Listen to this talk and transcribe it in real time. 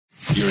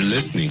You're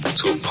listening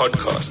to a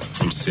podcast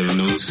from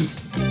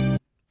 702.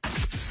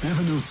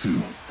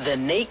 702. The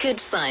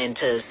Naked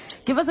Scientist.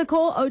 Give us a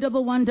call,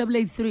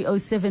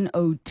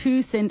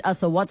 011-883-0702. Send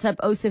us a WhatsApp,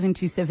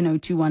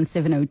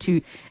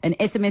 0727021702. An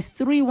SMS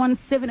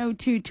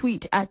 31702.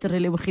 Tweet at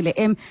Relebogile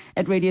M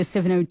at Radio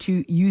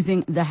 702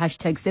 using the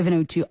hashtag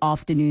 702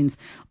 afternoons.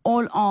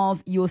 All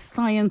of your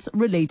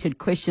science-related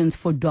questions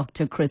for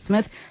Dr. Chris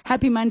Smith.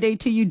 Happy Monday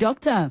to you,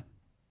 Doctor.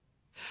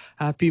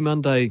 Happy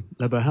Monday,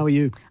 Lebo. How are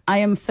you? I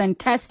am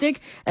fantastic,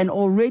 and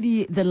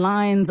already the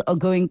lines are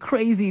going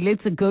crazy.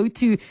 Let's go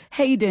to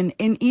Hayden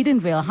in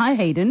Edenvale. Hi,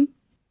 Hayden.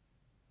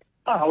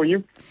 Hi, how are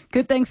you?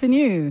 Good, thanks, and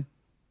you?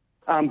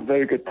 I'm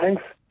very good,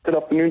 thanks. Good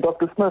afternoon,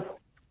 Dr. Smith.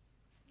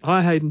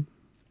 Hi, Hayden.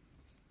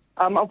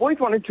 I've always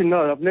wanted to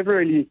know, I've never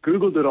really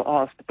Googled it or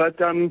asked, but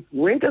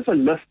where does a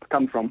lisp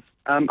come from?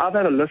 I've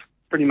had a lisp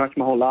pretty much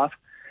my whole life,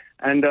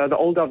 and the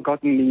older I've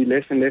gotten, the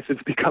less and less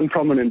it's become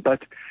prominent,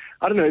 but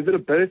I don't know, is it a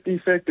birth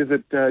defect? Is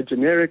it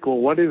generic,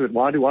 or what is it?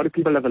 Why do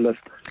people have a lisp?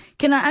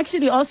 Can I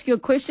actually ask you a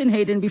question,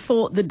 Hayden,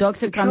 before the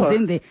doctor comes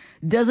in there?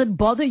 Does it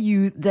bother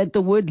you that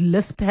the word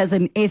lisp has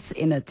an S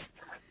in it?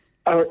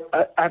 Oh,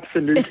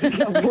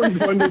 absolutely. I've always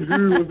wondered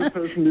who was the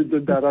person who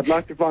did that. I'd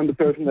like to find the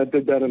person that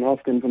did that and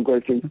ask him some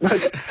questions.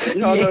 But,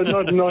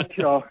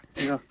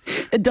 yeah.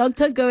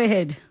 Doctor, go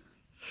ahead.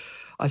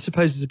 I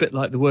suppose it's a bit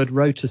like the word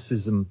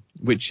rhotacism,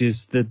 which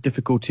is the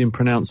difficulty in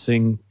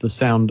pronouncing the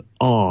sound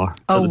R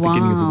at the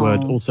beginning of the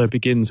word. Also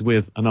begins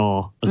with an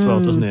R as well,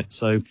 doesn't it?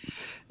 So,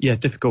 yeah,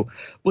 difficult.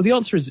 Well, the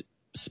answer is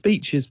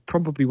speech is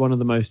probably one of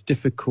the most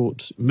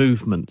difficult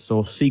movements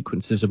or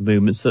sequences of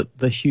movements that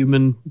the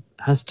human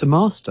has to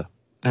master.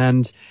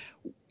 And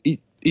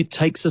it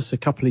takes us a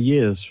couple of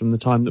years from the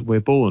time that we're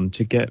born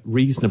to get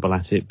reasonable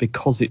at it,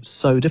 because it's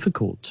so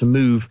difficult to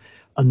move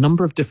a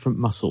number of different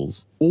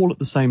muscles all at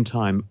the same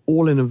time,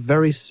 all in a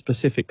very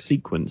specific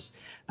sequence,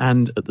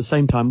 and at the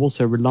same time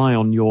also rely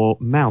on your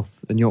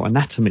mouth and your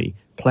anatomy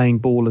playing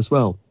ball as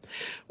well.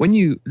 When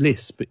you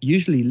lisp,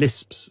 usually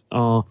lisps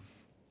are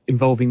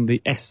involving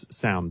the S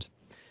sound.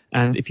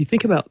 And if you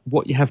think about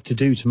what you have to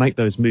do to make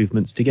those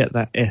movements to get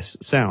that S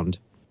sound,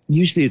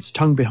 usually it's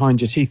tongue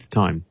behind your teeth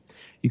time.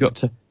 You've got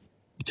to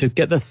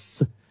get the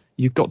S,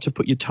 you've got to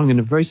put your tongue in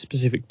a very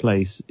specific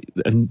place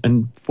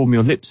and form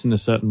your lips in a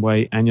certain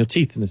way and your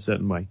teeth in a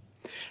certain way.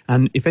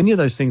 And if any of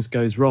those things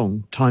goes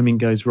wrong, timing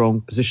goes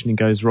wrong, positioning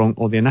goes wrong,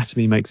 or the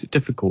anatomy makes it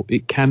difficult,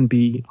 it can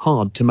be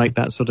hard to make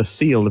that sort of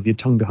seal of your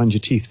tongue behind your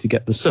teeth to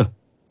get the S.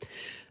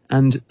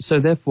 And so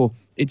therefore,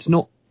 it's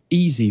not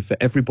easy for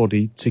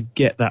everybody to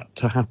get that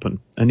to happen.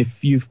 And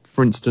if you've,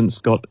 for instance,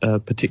 got a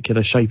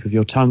particular shape of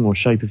your tongue or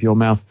shape of your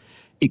mouth,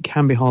 it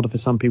can be harder for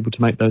some people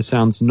to make those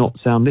sounds not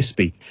sound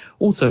lispy.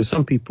 Also,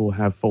 some people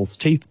have false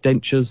teeth,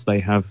 dentures, they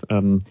have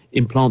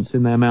implants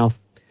in their mouth,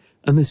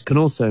 and this can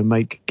also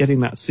make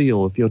getting that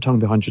seal of your tongue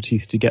behind your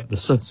teeth to get the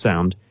S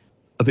sound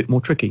a bit more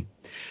tricky.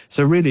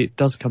 So really it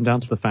does come down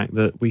to the fact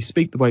that we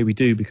speak the way we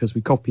do because we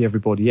copy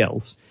everybody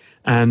else,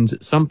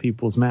 and some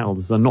people's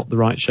mouths are not the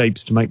right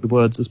shapes to make the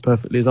words as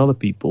perfectly as other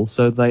people,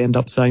 so they end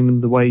up saying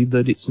them the way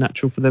that it's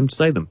natural for them to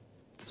say them.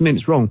 Doesn't mean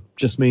it's wrong,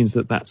 just means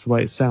that that's the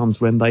way it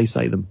sounds when they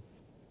say them.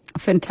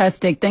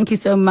 Fantastic. Thank you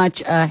so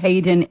much,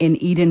 Hayden in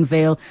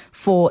Edenvale,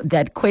 for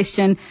that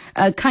question.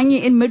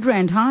 Kanye in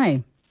Midrand,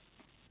 hi.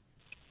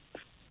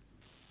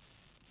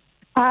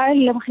 Hi,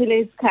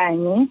 Lemchile, it's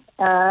Kanye.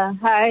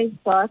 Hi,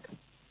 Doc.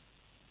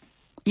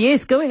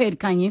 Yes, go ahead,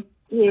 Kanye.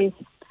 Yes.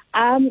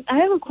 I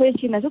have a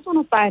question. I just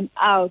want to find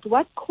out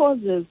what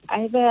causes,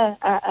 I have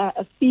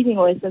a feeling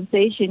or a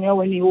sensation,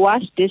 when you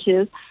wash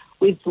dishes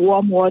with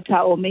warm water,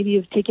 or maybe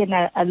you've taken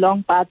a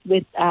long bath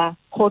with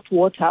hot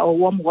water or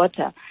warm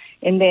water,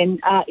 and then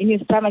in your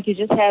stomach you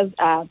just have,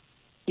 that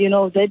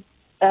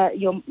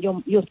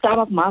your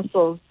stomach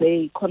muscles,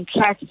 they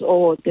contract,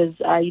 or there's,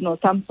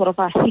 some sort of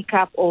a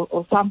hiccup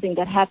or something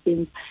that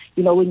happens,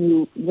 when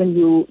you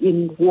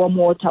in warm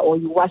water, or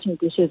you're washing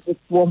dishes with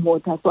warm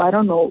water. So I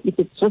don't know if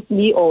it's just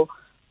me or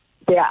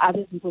there are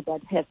other people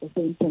that have the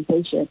same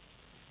sensation.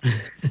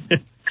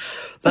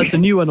 That's a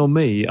new one on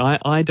me.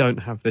 I don't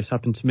have this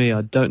happen to me. I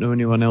don't know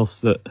anyone else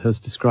that has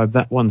described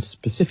that one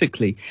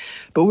specifically.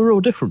 But we're all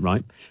different,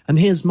 right? And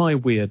here's my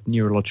weird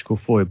neurological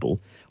foible,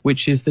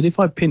 which is that if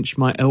I pinch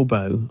my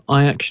elbow,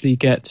 I actually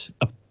get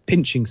a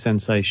pinching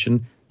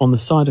sensation on the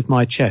side of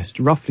my chest,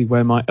 roughly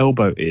where my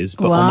elbow is,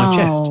 but on my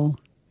chest.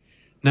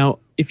 Now,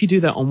 if you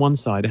do that on one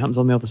side, it happens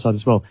on the other side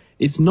as well.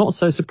 It's not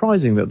so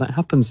surprising that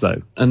happens,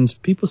 though. And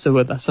people say,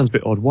 well, that sounds a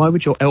bit odd. Why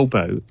would your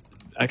elbow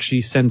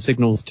actually send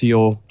signals to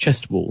your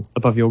chest wall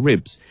above your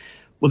ribs?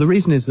 Well, the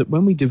reason is that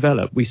when we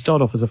develop, we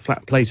start off as a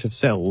flat plate of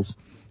cells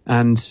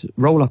and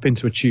roll up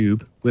into a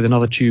tube with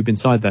another tube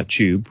inside that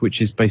tube,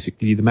 which is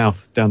basically the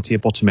mouth down to your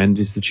bottom end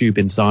is the tube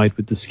inside,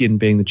 with the skin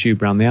being the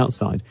tube around the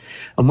outside.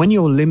 And when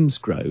your limbs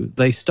grow,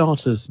 they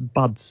start as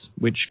buds,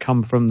 which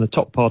come from the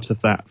top part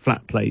of that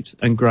flat plate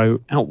and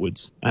grow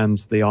outwards, and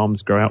the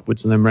arms grow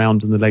outwards and then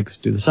round, and the legs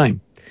do the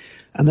same.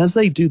 And as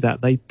they do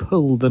that, they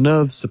pull the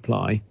nerve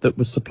supply that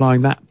was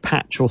supplying that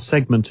patch or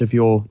segment of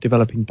your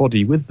developing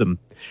body with them.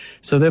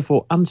 So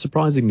therefore,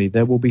 unsurprisingly,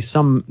 there will be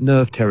some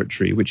nerve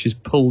territory which is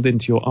pulled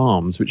into your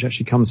arms, which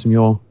actually comes from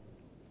your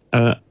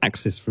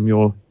axis, from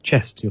your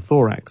chest, your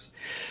thorax.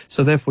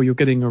 So therefore, you're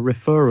getting a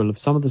referral of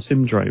some of the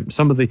syndrome,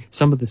 some of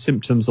the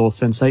symptoms or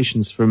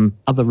sensations from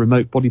other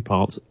remote body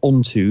parts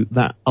onto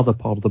that other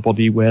part of the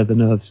body where the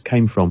nerves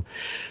came from.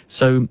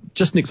 So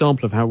just an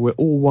example of how we're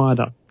all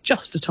wired up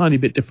just a tiny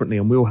bit differently,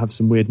 and we all have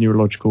some weird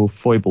neurological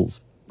foibles.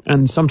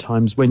 And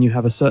sometimes when you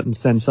have a certain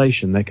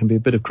sensation, there can be a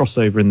bit of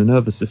crossover in the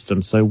nervous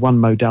system. So one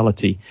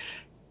modality,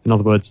 in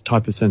other words,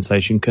 type of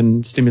sensation,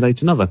 can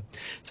stimulate another.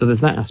 So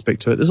there's that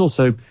aspect to it. There's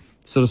also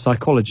sort of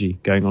psychology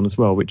going on as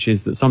well, which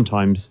is that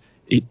sometimes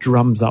it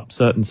drums up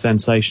certain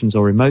sensations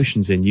or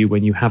emotions in you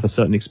when you have a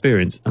certain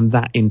experience, and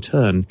that in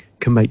turn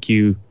can make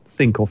you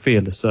think or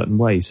feel a certain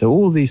way. So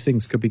all these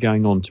things could be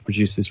going on to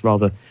produce this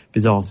rather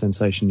bizarre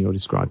sensation you're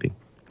describing.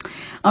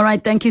 All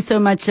right, thank you so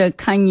much,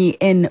 Khanyi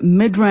in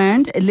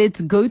Midrand. Let's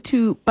go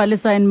to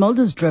Palisa in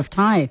Muldersdrift.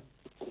 Hi.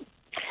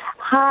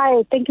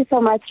 Hi, thank you so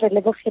much,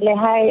 Relebohile.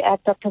 Hi,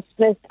 Dr.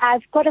 Smith.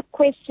 I've got a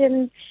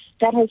question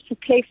that has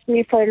perplexed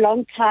me for a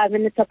long time,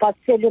 and it's about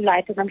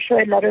cellulite, and I'm sure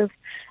a lot of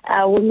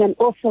women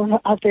also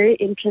are very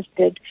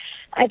interested.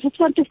 I just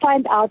want to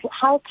find out,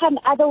 how come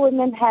other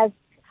women have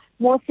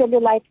more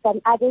cellulite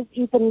than others,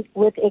 even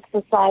with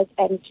exercise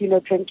and,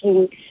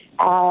 drinking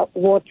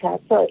water?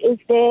 So is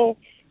there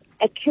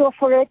a cure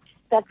for it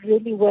that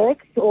really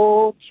works,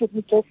 or should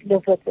we just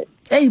live with it?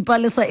 Hey,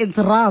 Palisa, it's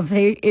rough.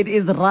 Hey, it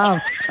is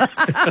rough.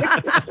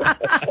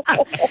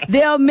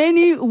 There are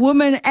many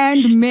women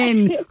and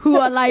men who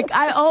are like,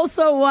 I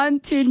also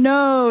want to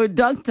know,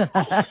 doctor.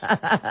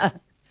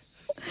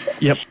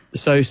 Yep.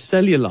 So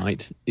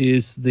cellulite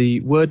is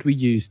the word we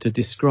use to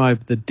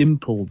describe the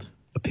dimpled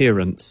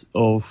appearance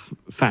of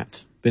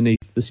fat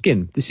beneath the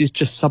skin. This is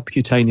just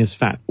subcutaneous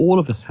fat. All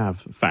of us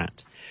have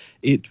fat.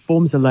 It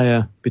forms a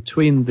layer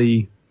between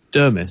the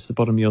dermis, the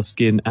bottom of your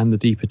skin, and the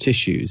deeper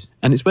tissues,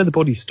 and it's where the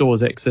body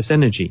stores excess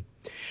energy.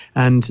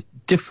 And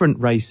different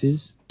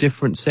races,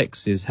 different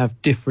sexes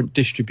have different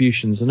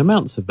distributions and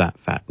amounts of that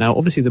fat. Now,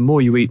 obviously, the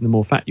more you eat and the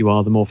more fat you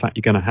are, the more fat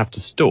you're going to have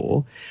to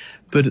store.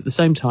 But at the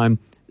same time,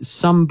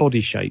 some body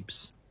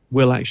shapes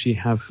will actually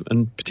have,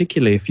 and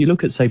particularly if you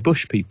look at, say,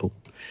 bush people,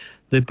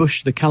 the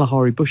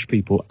Kalahari bush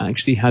people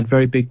actually had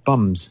very big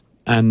bums,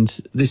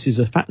 and this is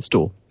a fat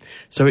store.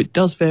 So it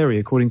does vary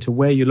according to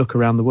where you look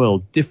around the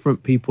world.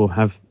 Different people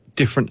have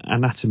different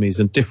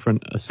anatomies and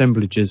different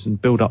assemblages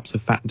and build-ups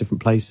of fat in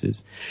different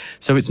places.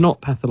 So it's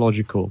not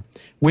pathological.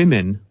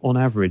 Women, on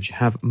average,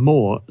 have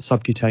more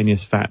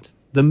subcutaneous fat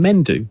than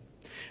men do.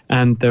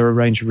 And there are a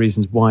range of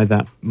reasons why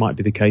that might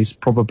be the case.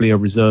 Probably a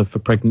reserve for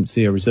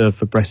pregnancy, a reserve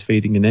for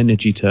breastfeeding in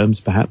energy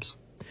terms, perhaps.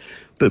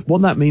 But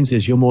what that means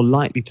is you're more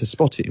likely to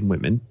spot it in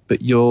women,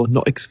 but you're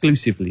not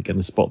exclusively going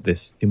to spot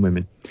this in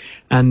women.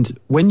 And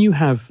when you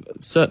have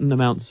certain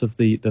amounts of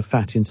the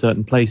fat in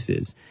certain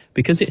places,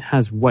 because it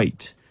has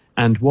weight,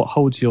 and what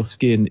holds your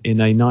skin in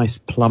a nice,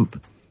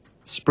 plump,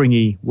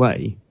 springy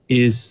way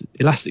is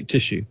elastic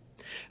tissue.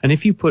 And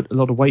if you put a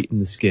lot of weight in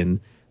the skin,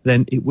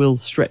 then it will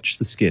stretch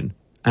the skin.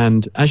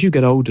 And as you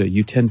get older,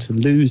 you tend to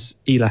lose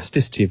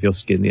elasticity of your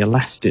skin. The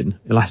elastin,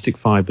 elastic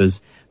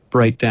fibers,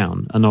 break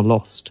down and are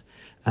lost.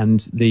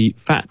 And the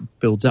fat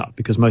builds up,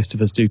 because most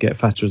of us do get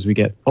fatter as we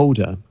get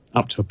older,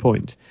 up to a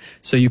point.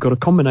 So you've got a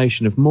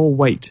combination of more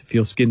weight for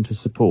your skin to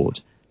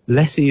support,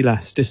 less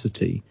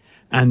elasticity,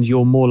 and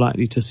you're more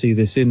likely to see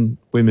this in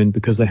women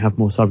because they have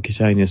more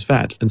subcutaneous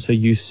fat. And so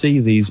you see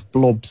these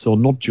blobs or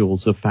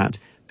nodules of fat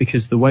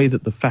because the way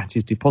that the fat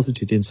is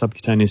deposited in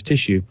subcutaneous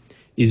tissue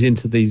is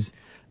into these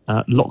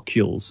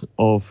locules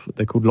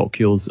they're called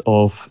locules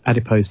of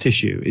adipose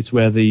tissue. It's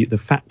where the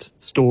fat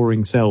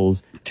storing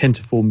cells tend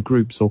to form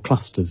groups or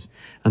clusters.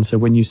 And so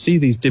when you see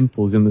these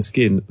dimples in the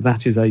skin,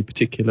 that is a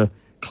particular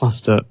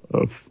cluster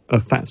of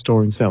fat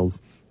storing cells.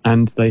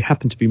 And they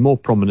happen to be more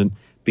prominent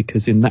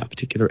because in that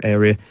particular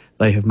area,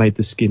 they have made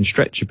the skin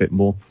stretch a bit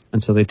more.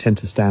 And so they tend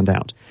to stand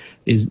out.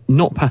 It's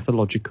not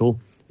pathological.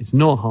 It's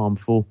not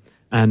harmful.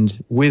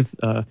 And with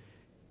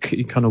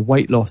kind of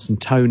weight loss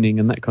and toning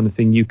and that kind of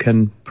thing, you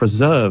can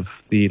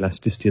preserve the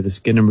elasticity of the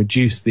skin and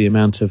reduce the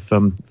amount of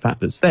fat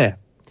that's there.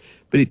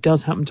 But it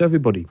does happen to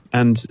everybody,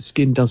 and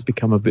skin does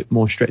become a bit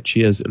more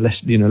stretchy, as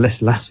less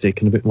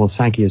elastic and a bit more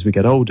saggy as we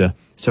get older.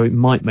 So it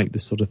might make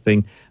this sort of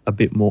thing a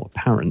bit more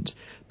apparent.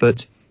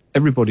 But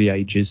everybody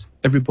ages,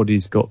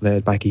 everybody's got their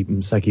baggy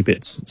and saggy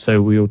bits,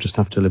 so we all just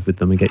have to live with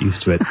them and get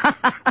used to it.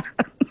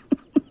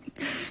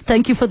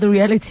 Thank you for the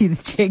reality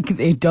check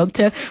there,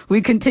 Doctor.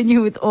 We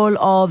continue with all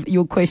of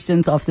your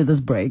questions after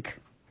this break.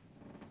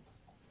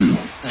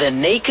 The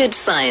Naked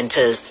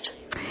Scientist.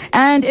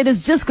 And it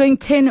is just going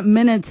 10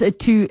 minutes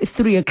to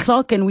 3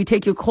 o'clock, and we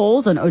take your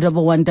calls on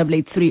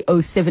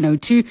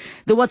 011-883-0702,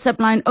 the WhatsApp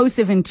line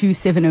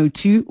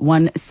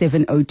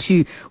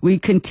 072-702-1702. We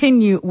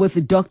continue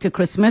with Dr.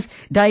 Chris Smith.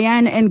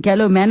 Diane and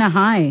Gallo Manor,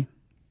 hi.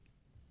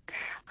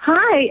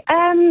 Hi.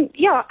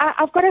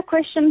 I've got a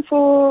question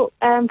for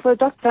the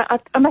doctor.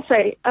 I must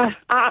say,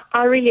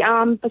 I really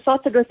am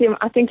besotted with him.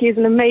 I think he's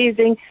an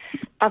amazing.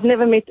 I've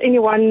never met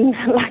anyone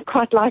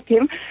quite like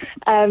him.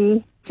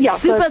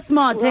 Super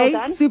smart, well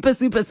done. Super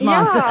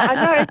smart. Yeah, I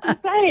know, it's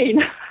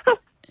insane.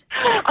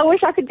 I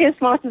wish I could be as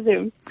smart as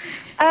him.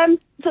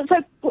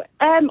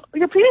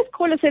 Your previous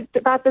caller said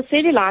about the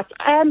cellulite.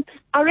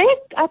 I read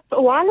up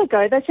a while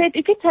ago, they said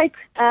if you take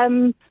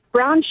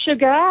brown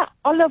sugar,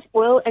 olive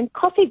oil, and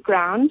coffee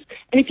grounds,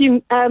 and if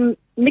you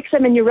mix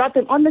them and you rub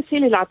them on the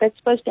cellulite, that's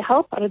supposed to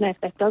help. I don't know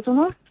if that does or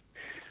not.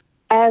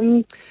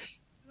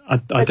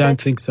 I don't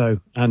think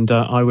so, and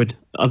I would.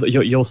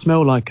 You'll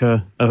smell like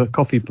a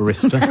coffee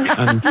barista,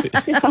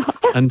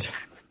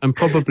 and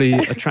probably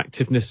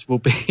attractiveness will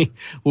be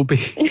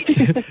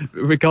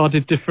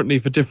regarded differently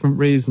for different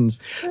reasons.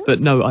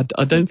 But no,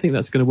 I don't think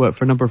that's going to work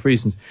for a number of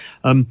reasons.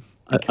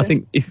 I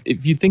think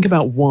if you think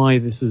about why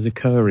this is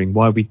occurring,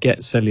 why we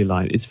get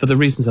cellulite, it's for the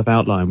reasons I've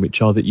outlined,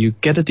 which are that you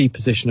get a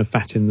deposition of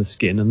fat in the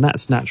skin, and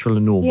that's natural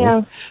and normal.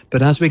 Yeah.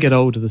 But as we get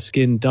older, the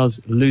skin does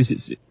lose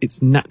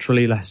its natural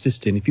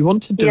elasticity. And if you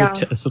want to do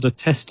a sort of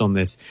test on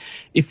this,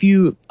 I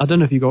don't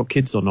know if you've got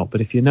kids or not, but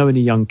if you know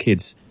any young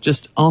kids,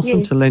 just ask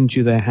them to lend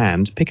you their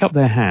hand, pick up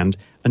their hand,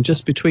 and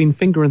just between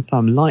finger and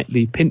thumb,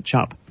 lightly pinch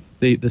up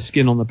the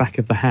skin on the back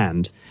of the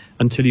hand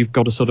until you've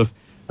got a sort of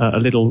a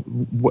little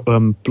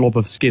blob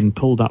of skin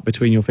pulled up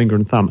between your finger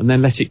and thumb, and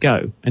then let it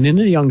go. And in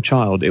a young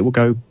child, it will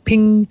go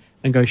ping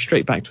and go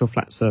straight back to a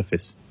flat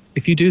surface.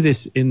 If you do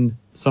this in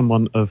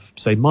someone of,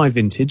 say, my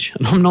vintage,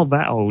 and I'm not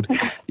that old,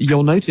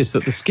 you'll notice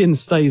that the skin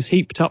stays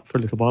heaped up for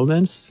a little while and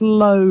then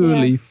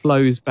slowly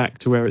flows back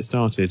to where it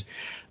started.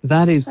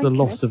 That is the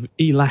loss of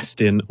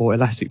elastin or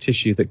elastic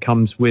tissue that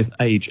comes with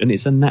age, and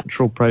it's a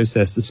natural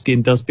process. The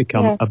skin does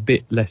become a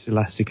bit less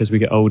elastic as we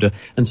get older.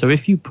 And so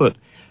if you put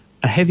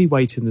a heavy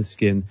weight in the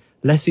skin,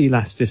 less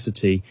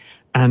elasticity,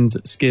 and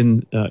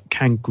skin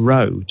can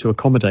grow to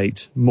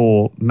accommodate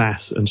more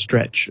mass and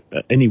stretch.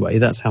 Anyway,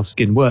 that's how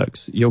skin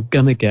works. You're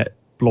going to get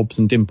blobs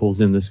and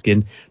dimples in the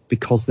skin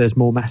because there's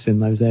more mass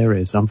in those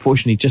areas.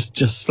 Unfortunately, just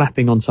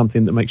slapping on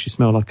something that makes you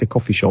smell like a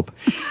coffee shop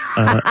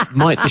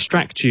might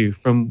distract you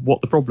from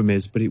what the problem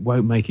is, but it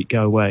won't make it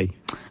go away.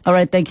 All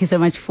right, thank you so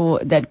much for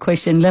that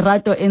question.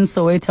 Lerato in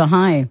Soweto,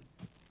 hi.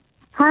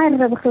 Hi,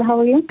 Rebecca,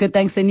 how are you? Good,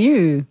 thanks, and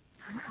you?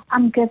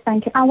 I'm good,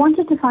 thank you. I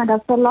wanted to find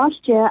out, so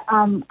last year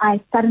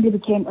I suddenly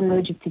became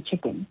allergic to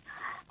chicken,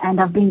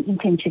 and I've been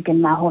eating chicken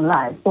my whole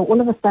life. So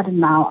all of a sudden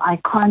now I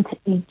can't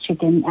eat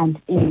chicken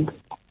and eat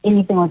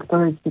anything with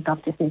birds, the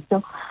doctor says.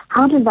 So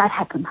how does that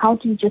happen? How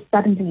do you just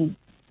suddenly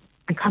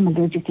become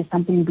allergic to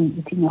something you've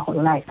been eating your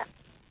whole life?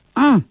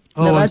 I'm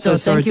so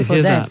sorry to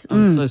hear that.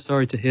 I'm so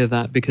sorry to hear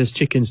that, because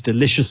chicken's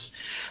delicious,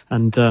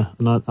 and I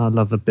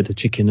love a bit of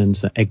chicken and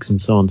eggs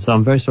and so on. So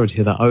I'm very sorry to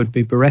hear that. I would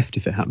be bereft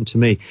if it happened to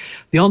me.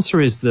 The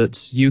answer is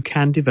that you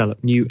can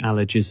develop new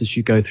allergies as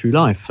you go through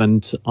life,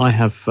 and I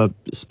have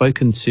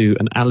spoken to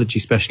an allergy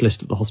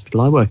specialist at the hospital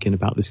I work in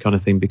about this kind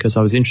of thing, because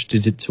I was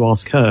interested to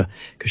ask her,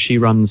 because she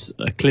runs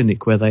a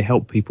clinic where they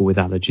help people with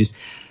allergies.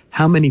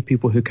 How many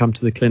people who come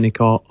to the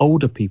clinic are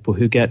older people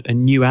who get a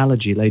new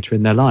allergy later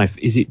in their life?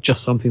 Is it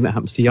just something that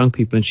happens to young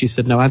people? And she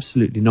said, no,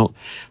 absolutely not.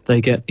 They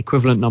get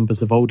equivalent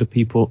numbers of older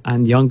people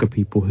and younger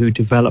people who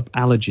develop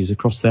allergies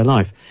across their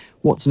life.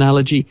 What's an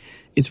allergy?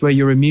 It's where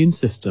your immune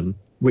system,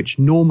 which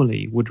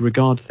normally would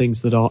regard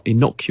things that are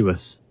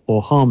innocuous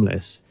or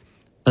harmless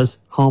as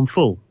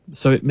harmful.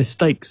 So it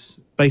mistakes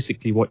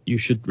basically what you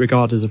should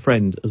regard as a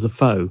friend as a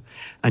foe,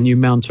 and you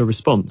mount a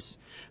response.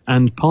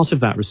 And part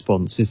of that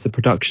response is the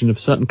production of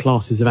certain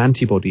classes of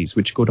antibodies,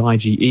 which are called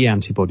IgE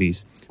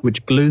antibodies,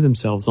 which glue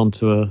themselves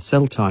onto a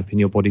cell type in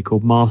your body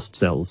called mast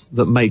cells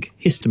that make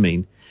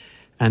histamine.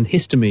 And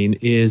histamine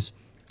is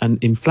an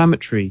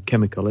inflammatory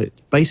chemical. It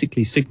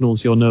basically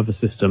signals your nervous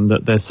system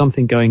that there's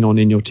something going on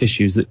in your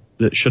tissues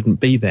that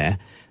shouldn't be there,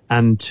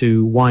 and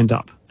to wind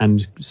up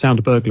and sound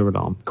a burglar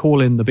alarm,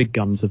 call in the big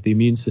guns of the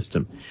immune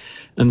system.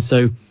 And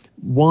so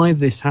why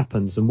this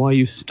happens and why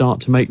you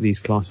start to make these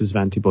classes of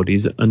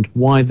antibodies and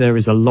why there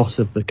is a loss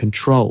of the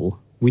control,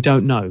 we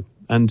don't know.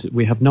 And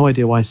we have no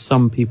idea why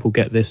some people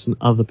get this and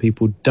other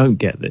people don't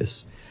get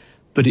this.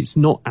 But it's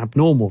not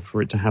abnormal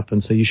for it to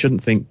happen. So you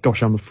shouldn't think,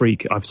 gosh, I'm a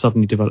freak. I've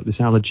suddenly developed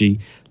this allergy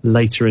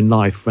later in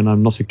life when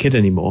I'm not a kid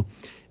anymore.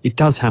 It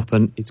does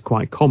happen. It's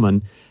quite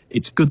common.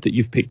 It's good that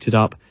you've picked it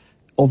up.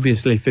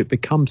 Obviously, if it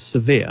becomes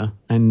severe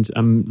and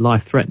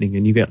life-threatening,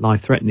 and you get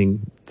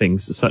life-threatening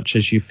things such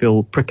as you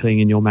feel prickling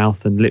in your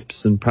mouth and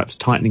lips and perhaps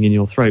tightening in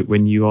your throat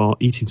when you are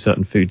eating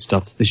certain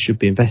foodstuffs, this should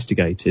be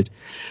investigated.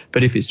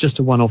 But if it's just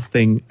a one-off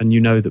thing and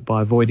you know that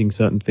by avoiding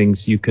certain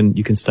things you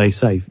can stay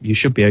safe, you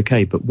should be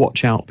okay. But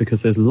watch out,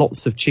 because there's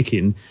lots of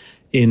chicken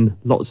in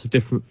lots of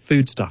different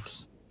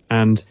foodstuffs,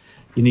 and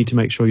you need to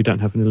make sure you don't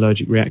have an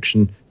allergic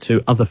reaction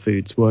to other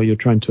foods where you're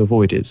trying to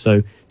avoid it.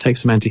 So take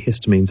some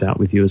antihistamines out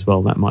with you as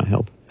well. That might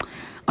help.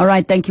 All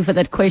right. Thank you for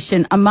that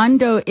question.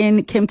 Armando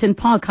in Kempton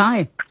Park.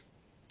 Hi.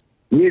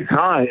 Yes,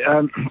 hi.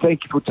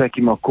 Thank you for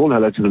taking my call.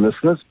 Hello to the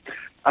listeners.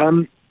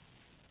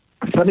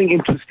 Something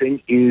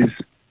interesting is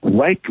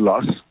weight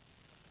loss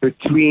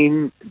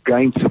between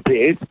going to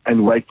bed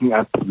and waking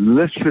up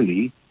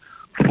literally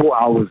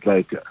 4 hours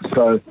later.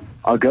 So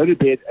I'll go to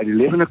bed at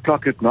 11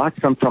 o'clock at night,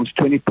 sometimes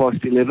 20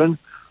 past 11.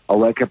 I'll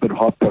wake up at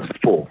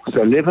 4:30.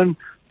 So 11,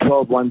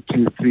 12, 1,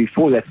 2, 3,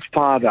 4, that's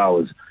 5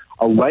 hours.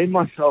 I'll weigh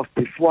myself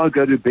before I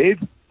go to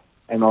bed,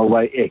 and I'll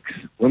weigh X.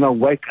 When I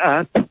wake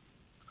up,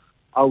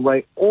 I'll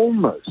weigh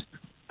almost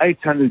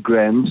 800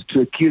 grams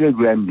to a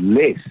kilogram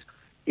less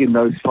in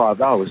those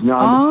 5 hours.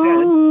 Now,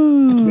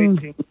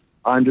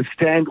 I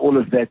understand all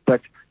of that,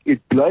 but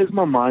it blows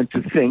my mind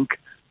to think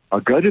I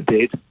go to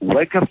bed,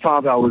 wake up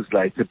 5 hours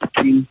later,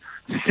 between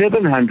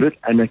 700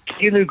 and a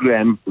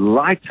kilogram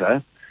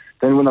lighter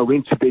than when I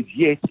went to bed.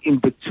 Yet, in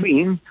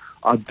between,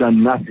 I've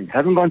done nothing.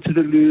 Haven't gone to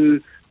the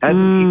loo,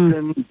 haven't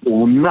eaten,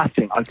 or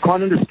nothing. I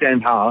can't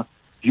understand how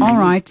you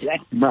eat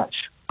that much.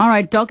 All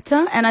right,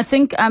 Doctor. And I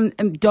think,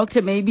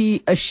 Doctor,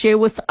 maybe share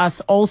with us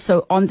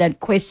also on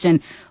that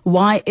question.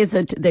 Why is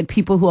it that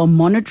people who are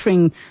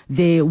monitoring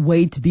their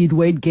weight, be it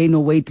weight gain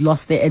or weight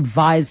loss, they're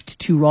advised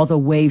to rather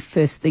weigh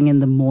first thing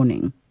in the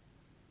morning?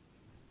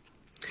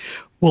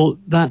 Well,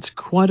 that's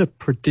quite a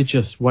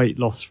prodigious weight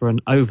loss for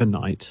an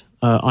overnight.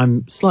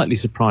 I'm slightly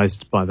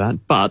surprised by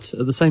that. But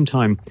at the same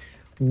time,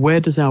 where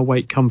does our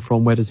weight come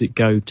from? Where does it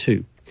go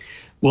to?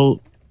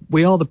 Well,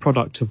 we are the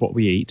product of what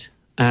we eat.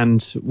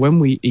 And when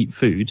we eat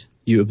food,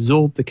 you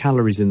absorb the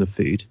calories in the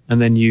food and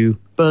then you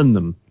burn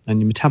them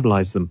and you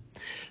metabolize them.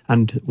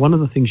 And one of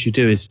the things you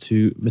do is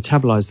to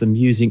metabolize them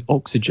using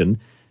oxygen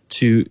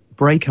to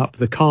break up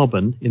the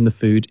carbon in the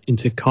food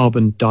into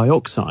carbon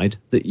dioxide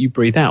that you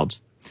breathe out.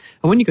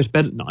 And when you go to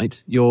bed at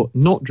night, you're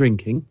not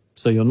drinking,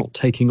 so you're not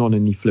taking on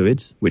any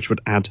fluids, which would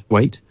add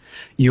weight.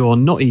 You are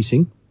not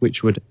eating,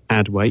 which would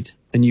add weight,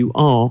 and you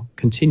are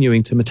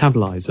continuing to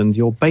metabolize. And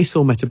your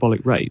basal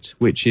metabolic rate,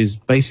 which is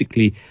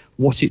basically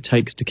what it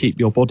takes to keep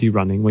your body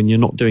running when you're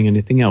not doing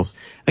anything else,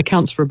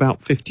 accounts for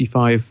about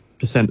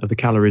 55% of the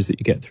calories that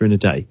you get through in a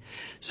day.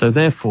 So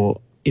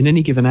therefore, in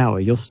any given hour,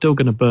 you're still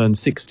going to burn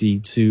 60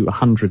 to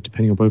 100,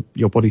 depending on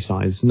your body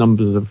size,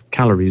 numbers of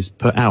calories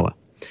per hour.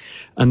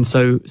 And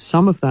so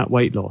some of that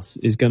weight loss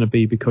is going to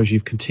be because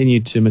you've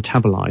continued to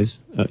metabolize,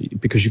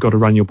 because you've got to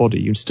run your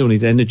body. You still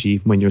need energy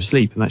even when you're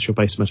asleep, and that's your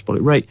base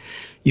metabolic rate.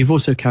 You've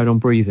also carried on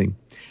breathing.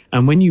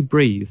 And when you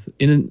breathe,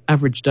 in an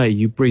average day,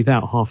 you breathe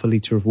out 0.5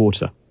 litre of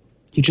water.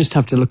 You just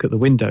have to look at the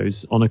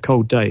windows on a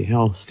cold day,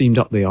 how steamed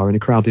up they are in a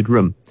crowded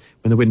room.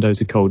 When the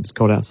windows are cold, it's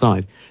cold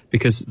outside,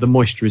 because the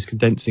moisture is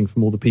condensing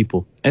from all the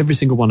people. Every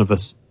single one of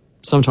us,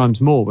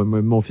 sometimes more when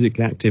we're more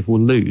physically active, will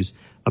lose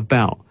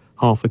about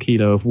 0.5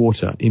 kilo of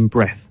water in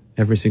breath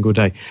every single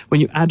day.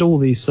 When you add all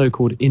these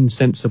so-called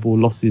insensible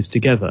losses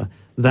together,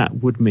 that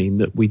would mean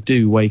that we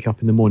do wake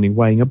up in the morning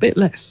weighing a bit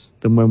less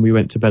than when we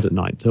went to bed at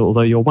night.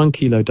 Although your 1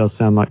 kilo does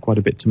sound like quite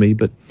a bit to me,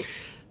 but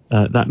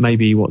that may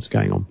be what's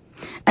going on.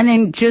 And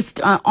then just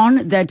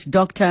on that,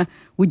 Doctor,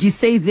 would you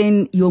say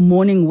then your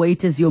morning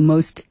weight is your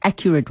most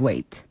accurate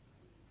weight?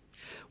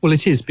 Well,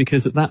 it is,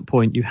 because at that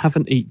point you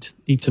haven't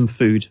eaten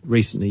food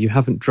recently, you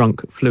haven't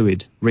drunk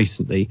fluid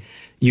recently,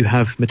 you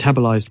have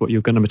metabolized what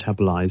you're going to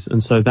metabolize,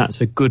 and so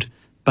that's a good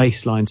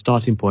baseline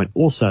starting point.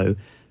 Also,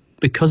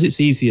 because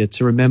it's easier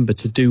to remember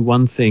to do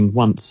one thing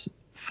once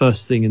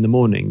first thing in the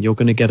morning, you're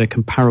going to get a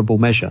comparable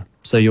measure.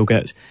 So you'll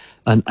get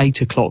an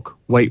 8 o'clock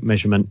weight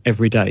measurement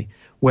every day.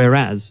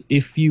 Whereas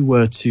if you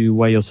were to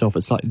weigh yourself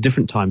at slightly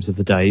different times of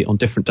the day on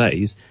different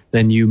days,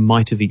 then you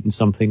might have eaten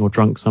something or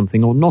drunk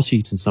something or not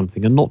eaten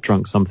something and not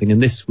drunk something,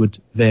 and this would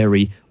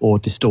vary or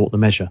distort the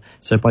measure.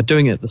 So by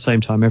doing it at the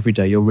same time every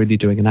day, you're really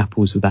doing an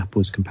apples with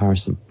apples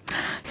comparison.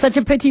 Such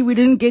a pity we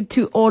didn't get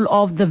to all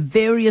of the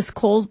various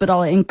calls, but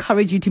I'll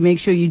encourage you to make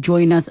sure you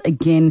join us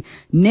again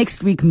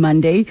next week,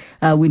 Monday.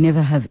 We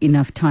never have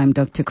enough time,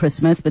 Dr. Chris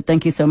Smith, but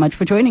thank you so much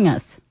for joining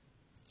us.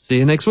 See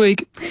you next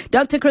week.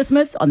 Dr. Chris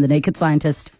Smith on The Naked Scientist.